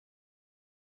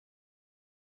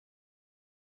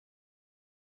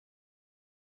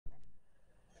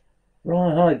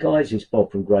Right, hi guys, it's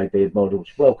Bob from Greybeard Models.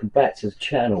 Welcome back to the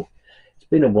channel. It's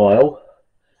been a while.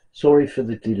 Sorry for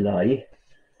the delay.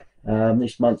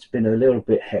 This month's been a little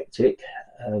bit hectic.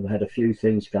 I've had a few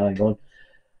things going on.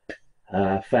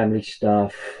 Family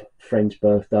stuff, friends'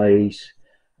 birthdays,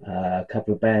 a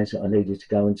couple of bands that I needed to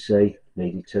go and see,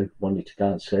 wanted to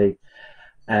go and see,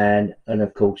 and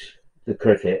of course the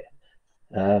cricket.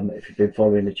 If you've been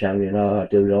following the channel, you know I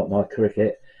do like my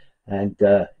cricket, and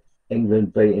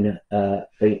England beating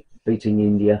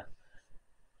India.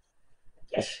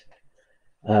 Yes.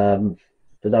 For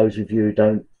those of you who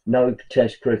don't know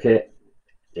Test cricket,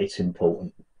 it's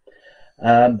important.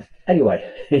 Anyway,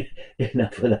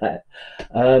 enough of that.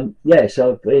 Yeah,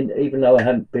 so I've been, even though I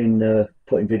haven't been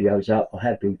putting videos up, I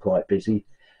have been quite busy.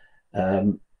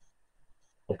 Um,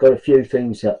 I've got a few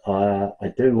things that I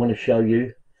do want to show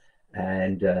you,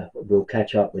 and we'll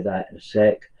catch up with that in a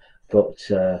sec. Got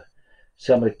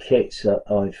some of the kits that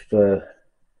I've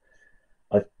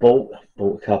bought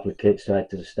a couple of kits to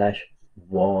add to the stash.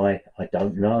 Why, I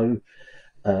don't know,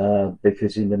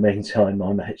 because in the meantime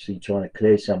I'm actually trying to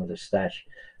clear some of the stash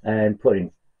and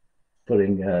putting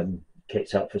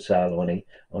kits up for sale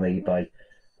on eBay.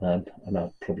 And I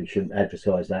probably shouldn't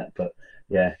advertise that, but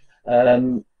yeah.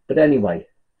 But anyway,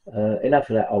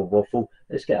 enough of that old waffle.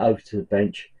 Let's get over to the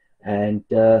bench, and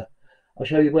I'll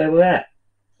show you where we're at.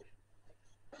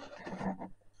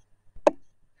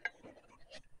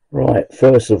 Right,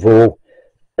 first of all,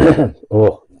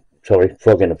 oh, sorry,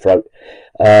 frog in the throat.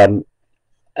 Um,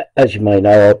 as you may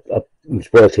know, I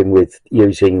was working with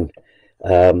using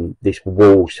this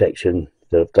wall section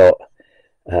that I've got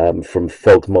from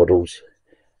Fog Models.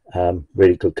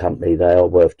 Really good company, they are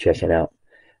worth checking out.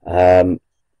 So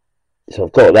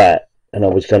I've got that, and I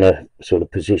was going to sort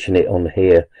of position it on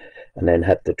here and then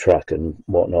have the truck and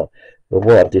whatnot. But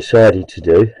what I've decided to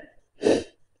do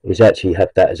is actually have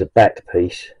that as a back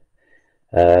piece,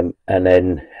 and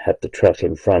then have the truck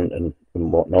in front and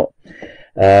whatnot.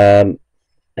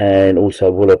 And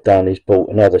also what I've done is bought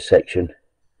another section,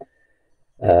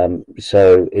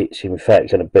 so it's in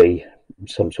fact going to be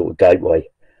some sort of gateway.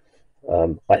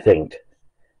 I think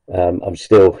I'm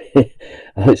still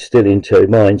I'm still in two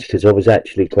minds, because I was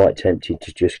actually quite tempted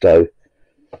to just go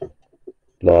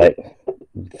like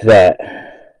that,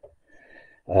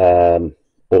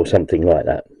 or something like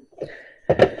that.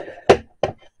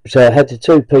 So I had the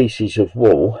two pieces of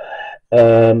wall,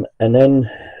 and then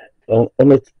on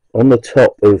the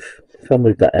top of, if I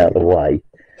move that out of the way,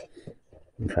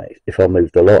 in fact if I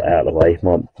moved a lot out of the way, it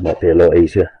might be a lot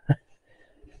easier.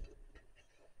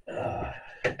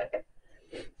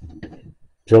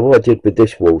 So what I did with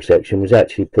this wall section was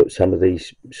actually put some of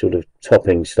these sort of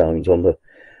topping stones on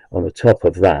the top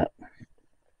of that,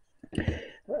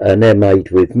 and they're made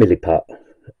with milliput,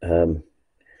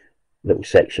 little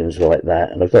sections like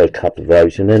that, and I've got a couple of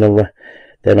those. And then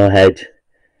I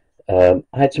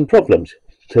had some problems,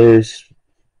 because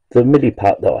the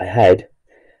milliput that I had,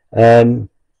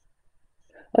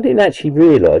 I didn't actually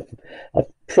realise I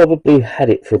probably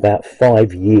had it for about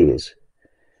 5 years,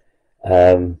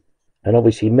 and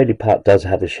obviously milliput does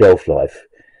have a shelf life,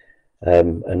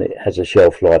 and it has a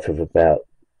shelf life of about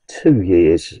 2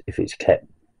 years if it's kept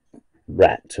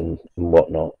wrapped and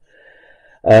whatnot.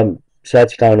 So I had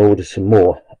to go and order some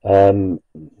more,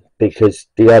 because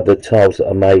the other tiles that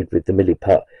I made with the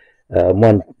milliput,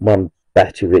 one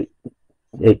batch of it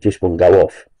just wouldn't go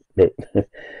off.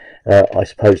 I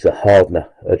suppose the hardener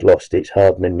had lost its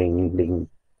hardening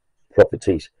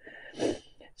properties,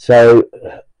 so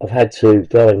I've had to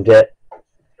go and get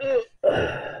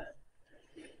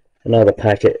another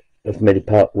packet of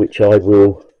milliput, which I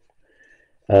will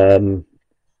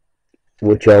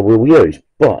use.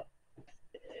 But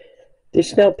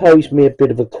this now posed me a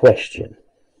bit of a question.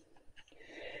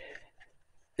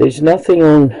 There's nothing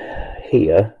on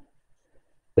here,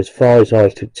 as far as I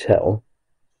could tell,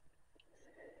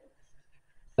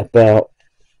 about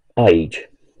age,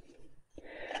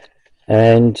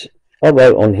 and I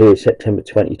wrote on here September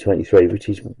 2023, which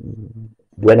is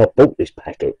when I bought this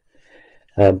packet,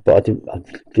 but I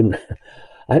hadn't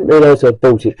realised I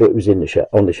bought it, but it was on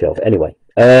the shelf anyway.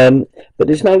 But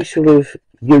there's no sort of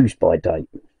use by date,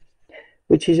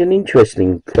 which is an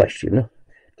interesting question,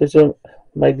 because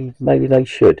maybe they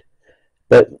should,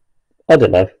 but I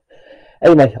don't know.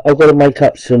 Anyway, I've got to make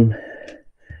up some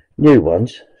new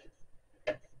ones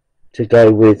to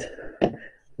go with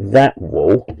that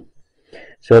wall.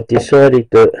 So I've decided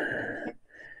that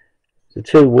the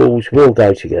two walls will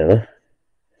go together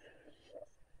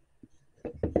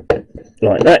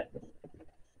like that,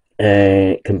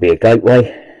 and it can be a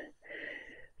gateway.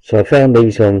 So I found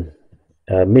these on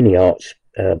Mini Arts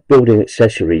building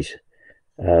accessories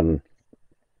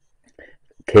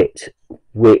kit,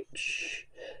 which,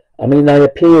 I mean, they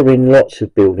appear in lots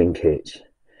of building kits,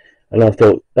 and I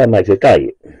thought that makes a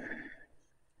gate,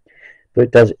 but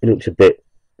it looks a bit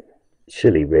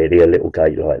silly really, a little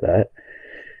gate like that.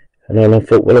 And then I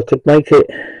thought, well, I could make it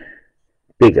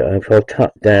bigger if I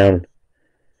cut down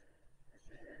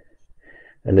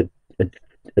and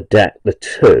adapt the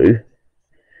two,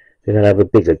 then I'll have a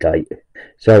bigger gate.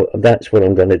 So that's what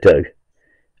I'm going to do.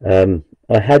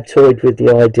 I had toyed with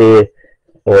the idea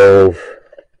of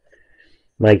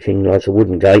making like a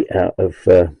wooden gate out of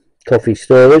coffee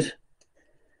stirrers,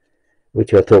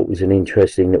 which I thought was an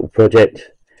interesting little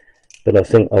project, but I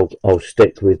think I'll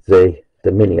stick with the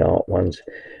mini art ones,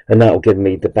 and that'll give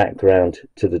me the background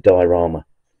to the diorama.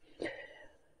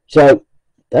 So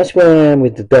that's where I am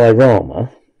with the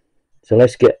diorama. So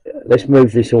let's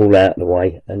move this all out of the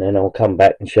way, and then I'll come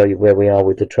back and show you where we are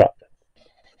with the truck.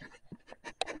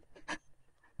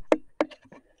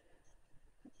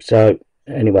 So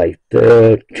anyway,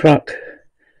 the truck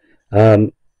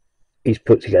is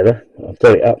put together. I've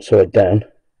got it upside down,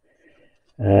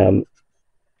 and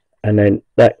then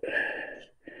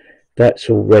that's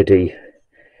all ready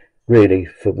really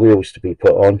for wheels to be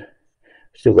put on.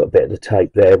 Still got a bit of the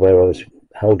tape there where I was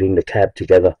holding the cab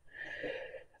together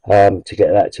to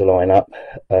get that to line up.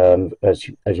 As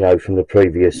you know from the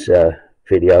previous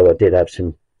video, I did have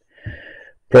some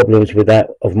problems with that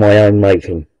of my own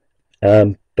making.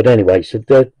 But anyway, so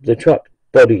the truck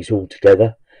body's all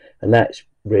together, and that's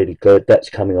really good. That's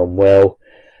coming on well.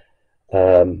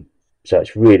 So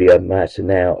it's really a matter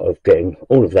now of getting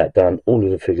all of that done, all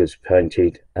of the figures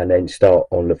painted, and then start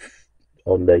on the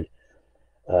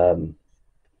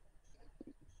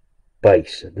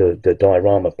base, the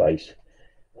diorama base.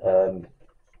 I've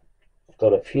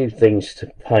got a few things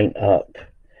to paint up,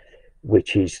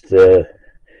 which is the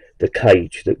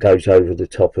cage that goes over the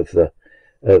top of the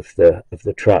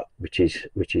truck, which is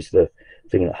the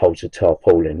thing that holds the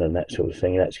tarpaulin and that sort of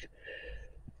thing. That's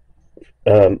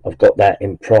I've got that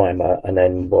in primer, and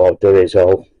then what I'll do is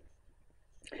I'll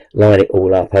line it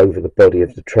all up over the body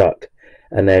of the truck,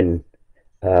 and then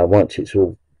once it's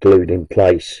all glued in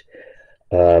place,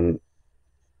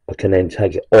 I can then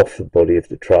take it off the body of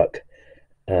the truck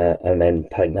and then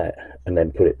paint that, and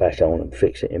then put it back on and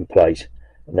fix it in place,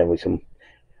 and then we can,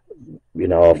 you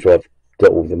know, after I've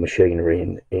got all the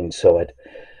machinery inside.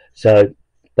 So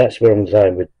that's where I'm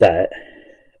going with that.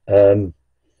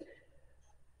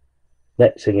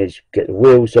 Next thing is get the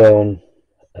wheels on,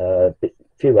 a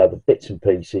few other bits and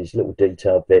pieces, little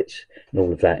detail bits and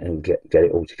all of that, and get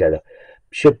it all together.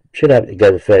 Should have it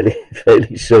together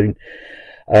fairly soon,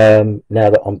 now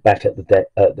that I'm back at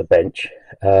the bench.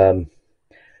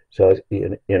 So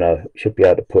you know, should be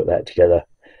able to put that together.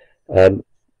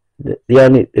 The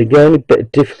only bit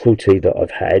of difficulty that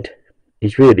I've had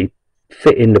is really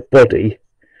fitting the body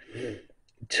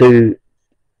to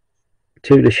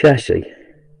the chassis,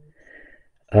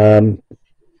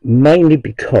 mainly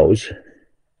because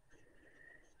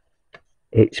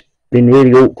it's been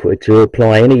really awkward to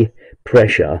apply any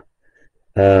pressure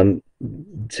to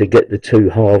get the two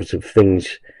halves of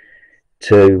things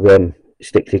to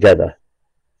stick together.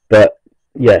 But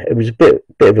yeah, it was a bit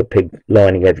of a pig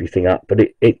lining everything up, but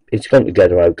it's gone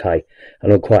together okay,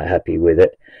 and I'm quite happy with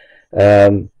it.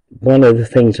 One of the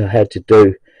things I had to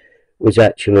do was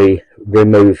actually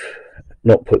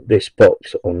not put this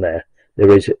box on there.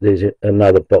 There's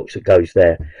another box that goes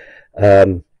there.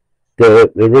 The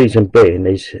reason being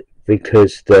is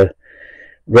because the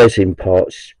resin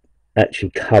parts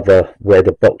actually cover where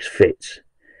the box fits,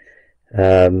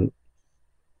 and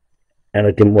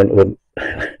I didn't want to.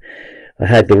 I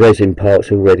had the resin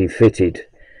parts already fitted,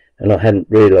 and I hadn't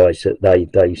realised that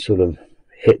they sort of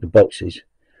hit the boxes.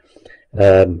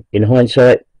 In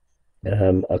hindsight,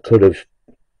 I could have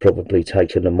probably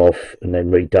taken them off and then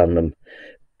redone them,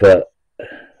 but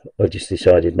I just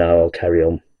decided no, I'll carry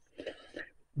on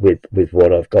with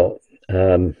what I've got.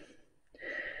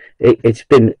 It's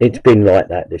been like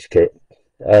that, this kit,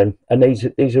 and these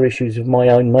are issues of my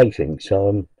own making, so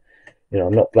I'm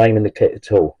not blaming the kit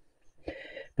at all.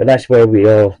 But that's where we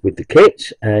are with the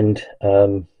kits and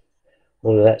all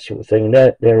of that sort of thing.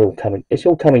 They're all coming. It's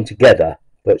all coming together,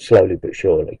 but slowly but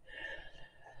surely.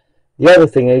 The other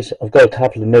thing is I've got a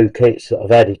couple of new kits that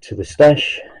I've added to the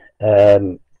stash.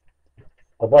 I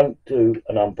won't do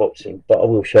an unboxing, but I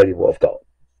will show you what I've got.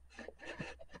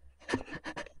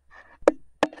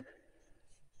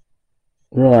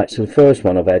 Right, so the first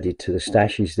one I've added to the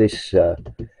stash is this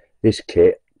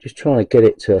kit. Just trying to get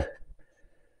it to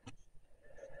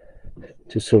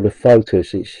sort of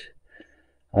focus.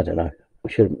 I don't know, I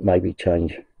should maybe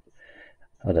change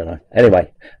I don't know.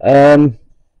 Anyway,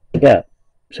 yeah,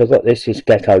 so I've got this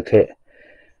Gecko kit.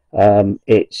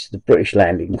 It's the British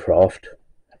landing craft,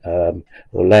 or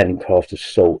landing craft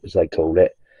assault as they call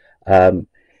it. I'm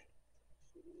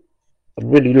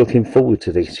really looking forward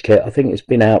to this kit. I think it's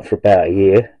been out for about a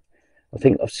year. I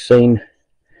think I've seen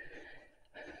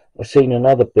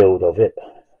another build of it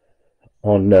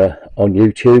on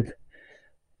YouTube,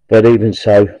 but even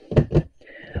so,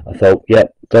 I thought,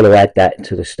 yep, got to add that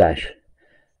to the stash.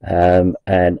 And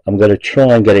I'm going to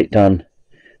try and get it done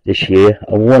this year.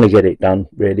 I want to get it done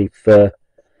really for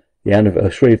the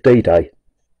anniversary of D-Day,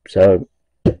 so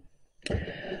I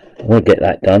want to get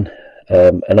that done.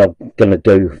 And I'm going to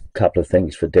do a couple of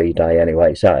things for D-Day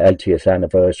anyway. It's our 80th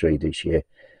anniversary this year,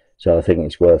 so I think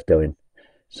it's worth doing.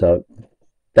 So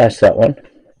that's that one.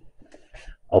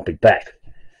 I'll be back.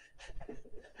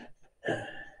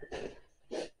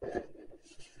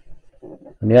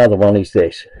 And the other one is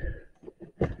this.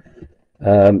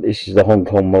 This is the Hong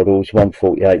Kong models,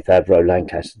 148th Avro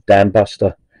Lancaster Dam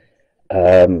Buster.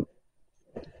 I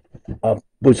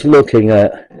was looking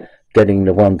at getting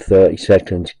the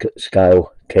 1/32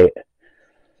 scale kit,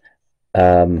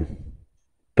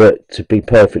 but to be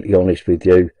perfectly honest with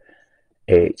you,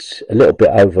 it's a little bit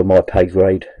over my pay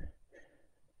grade,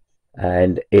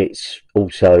 and it's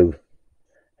also,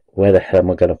 where the hell am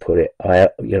I going to put it? I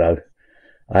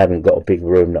haven't got a big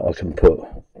room that I can put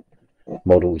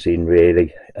models in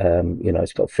really.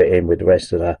 It's got to fit in with the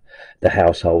rest of the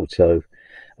household, so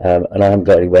and I haven't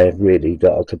got anywhere really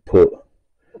that I could put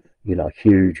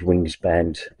huge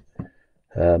wingspan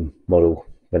model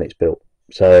when it's built.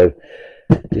 So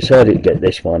decided to get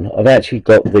this one. I've actually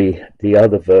got the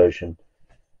other version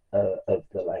of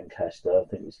the Lancaster. I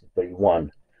think it's the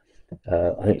B1.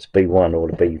 I think it's B1 or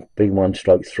the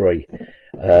B1/3.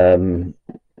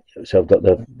 So I've got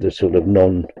the sort of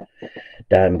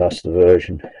non-dam buster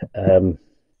version,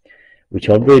 which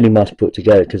I really must put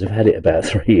together because I've had it about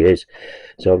 3 years,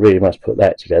 so I really must put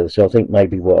that together. So I think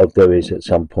maybe what I'll do is at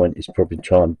some point is probably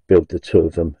try and build the two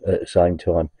of them at the same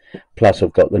time. Plus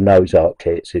I've got the nose art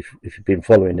kits. If you've been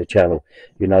following the channel,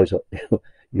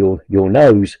 you'll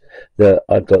knows that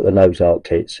I've got the nose art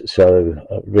kits, so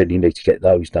I really need to get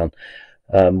those done.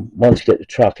 Once I get the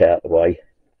truck out of the way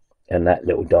and that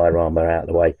little diorama out of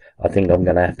the way, I think I'm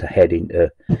going to have to head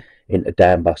into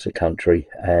dam buster country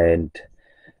and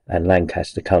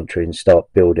Lancaster country and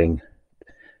start building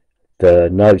the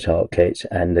nose art kits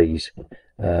and these,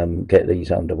 get these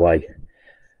underway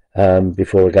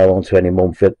before I go on to any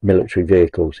more military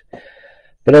vehicles.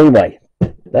 But anyway,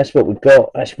 that's what we've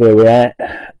got. That's where we're at.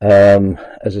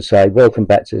 As I say, welcome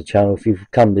back to the channel. If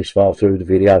you've come this far through the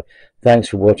video, thanks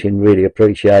for watching, really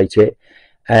appreciate it,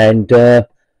 and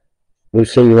we'll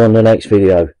see you on the next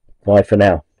video. Bye for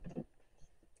now.